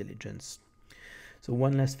artificial intelligence. So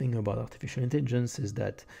one last thing about artificial intelligence is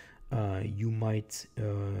that you might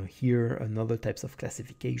hear another types of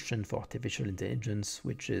classification for artificial intelligence,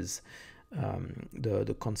 which is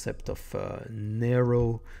the concept of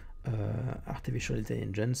narrow artificial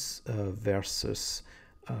intelligence versus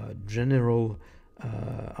general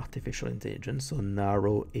artificial intelligence, so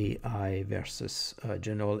narrow AI versus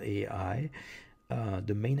general AI.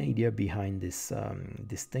 The main idea behind this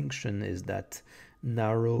distinction is that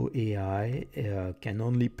narrow AI can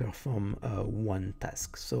only perform one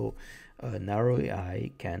task. So narrow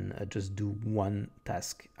AI can just do one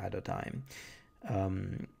task at a time.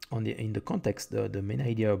 In the context, the main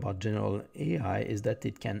idea about general AI is that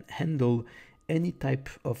it can handle any type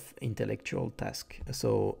of intellectual task.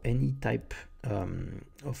 So any type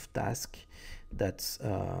of task that's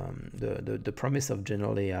the premise of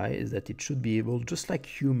general AI is that it should be able, just like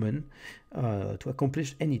human, to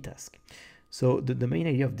accomplish any task. So the main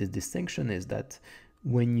idea of this distinction is that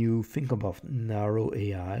when you think about narrow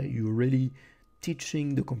AI, you're really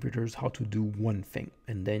teaching the computers how to do one thing,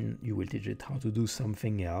 and then you will teach it how to do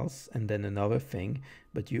something else, and then another thing.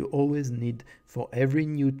 But you always need, for every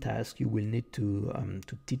new task, you will need to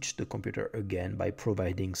teach the computer again by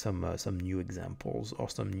providing some new examples or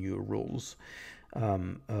some new rules,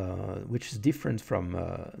 which is different from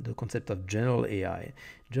the concept of general AI.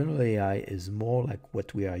 General AI is more like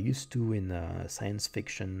what we are used to in science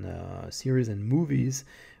fiction series and movies,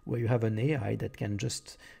 where you have an AI that can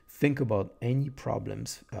just think about any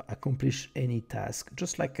problems, accomplish any task,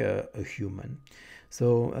 just like a human.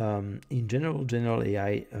 So in general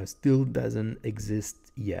AI still doesn't exist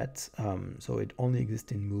yet. So it only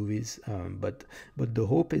exists in movies. But the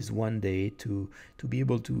hope is one day to be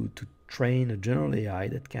able to train a general AI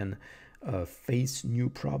that can face new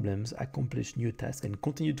problems, accomplish new tasks, and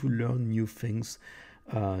continue to learn new things,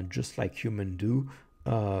 just like humans do.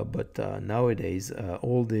 But nowadays,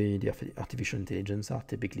 all the artificial intelligence are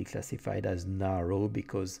typically classified as narrow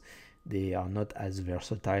because they are not as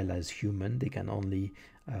versatile as human. They can only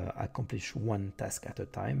accomplish one task at a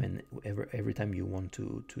time, and every time you want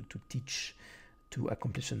to teach to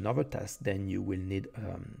accomplish another task, then you will need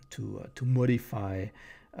to modify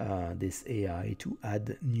this AI to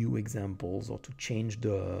add new examples or to change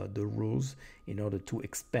the rules in order to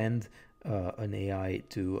expand an AI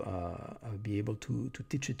to be able to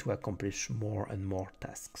teach it to accomplish more and more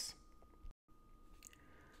tasks.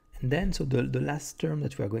 And then, so the last term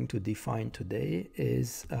that we are going to define today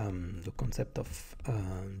is the concept of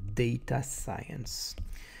data science.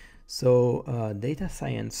 So data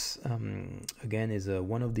science, again, is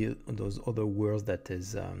one of those other words that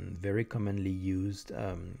is very commonly used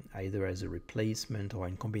either as a replacement or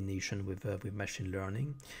in combination with machine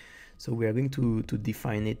learning. So we are going to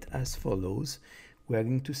define it as follows. We are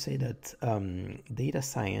going to say that data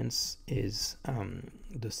science is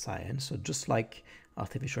the science. So just like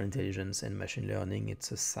artificial intelligence and machine learning,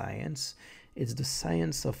 it's a science. It's the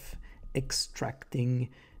science of extracting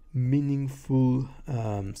meaningful,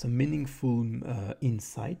 some meaningful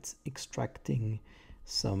insights, extracting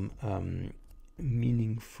some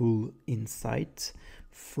meaningful insight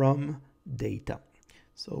from data.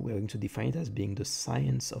 So we're going to define it as being the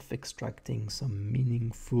science of extracting some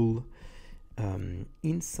meaningful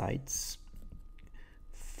insights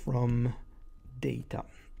from data.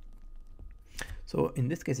 So in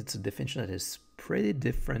this case, it's a definition that is pretty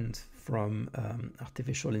different from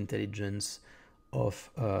artificial intelligence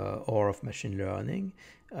or of machine learning.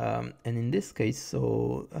 And in this case,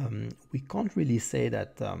 so we can't really say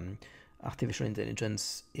that artificial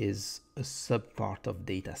intelligence is a subpart of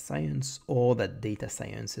data science, or that data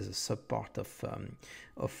science is a subpart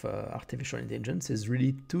of artificial intelligence. Is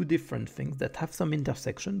really two different things that have some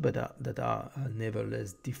intersection, but that are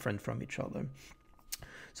nevertheless different from each other.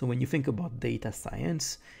 So when you think about data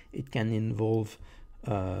science, it can involve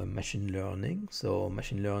machine learning. So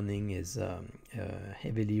machine learning is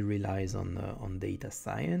heavily relies on data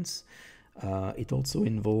science. It also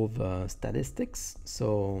involves statistics.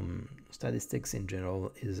 So statistics in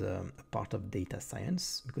general is a part of data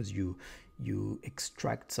science, because you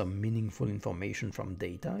extract some meaningful information from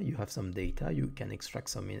data. You have some data, you can extract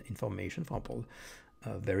some information. For example,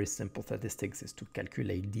 very simple statistics is to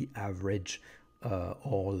calculate the average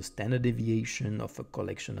or the standard deviation of a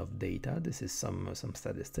collection of data. This is some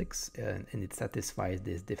statistics, and it satisfies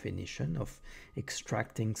this definition of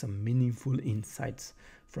extracting some meaningful insights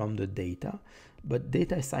from the data. But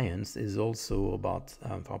data science is also about,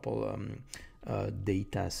 for example,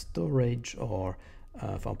 data storage, or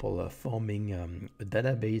for example, forming a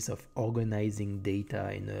database of organizing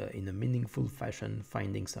data in a meaningful fashion,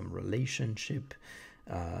 finding some relationship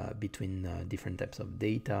between different types of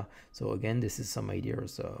data. So again, this is some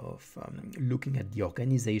ideas of looking at the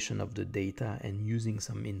organization of the data and using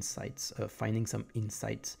some insights, finding some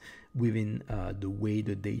insights within the way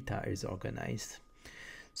the data is organized.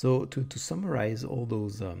 So to summarize all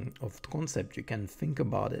those of concept, you can think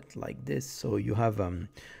about it like this. So you have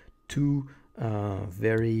two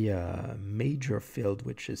very major field,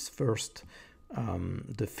 which is first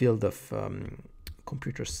the field of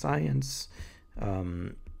computer science,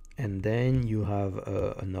 and then you have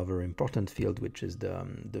another important field, which is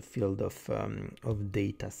the field of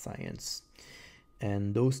data science.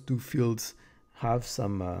 And those two fields have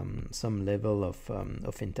some level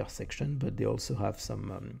of intersection, but they also have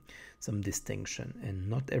some distinction. And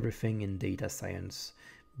not everything in data science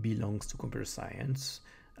belongs to computer science,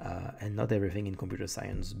 and not everything in computer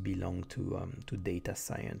science belongs to data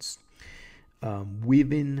science.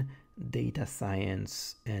 Within data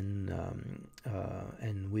science and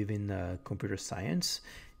within computer science,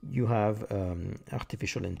 you have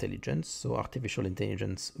artificial intelligence. So artificial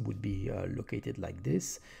intelligence would be located like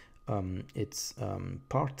this. It's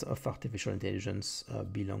part of artificial intelligence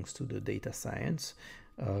belongs to the data science.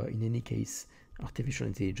 In any case, artificial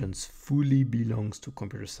intelligence fully belongs to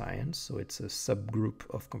computer science, so it's a subgroup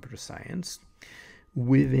of computer science.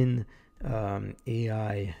 Within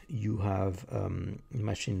AI, you have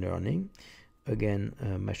machine learning. Again,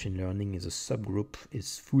 machine learning is a subgroup,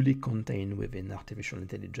 is fully contained within artificial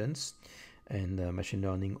intelligence, and machine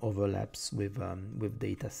learning overlaps with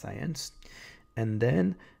data science. And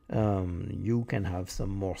then you can have some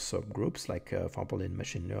more subgroups, like for example in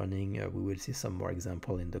machine learning, we will see some more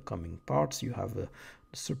example in the coming parts. You have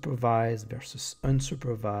supervised versus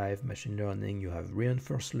unsupervised machine learning. You have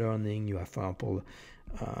reinforced learning. You have, for example,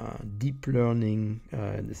 deep learning.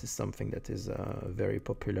 This is something that is very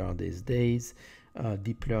popular these days.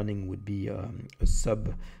 Deep learning would be a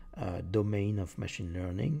sub domain of machine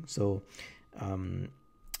learning. So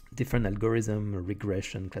different algorithm,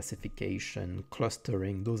 regression, classification,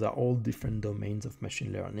 clustering, those are all different domains of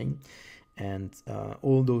machine learning. And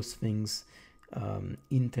all those things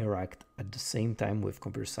interact at the same time with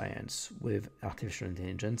computer science, with artificial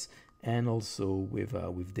intelligence, and also with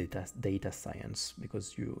data science,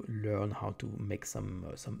 because you learn how to make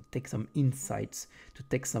take some insights, to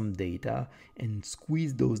take some data and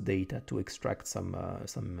squeeze those data to extract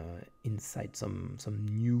some insights, some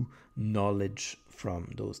new knowledge from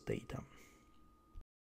those data.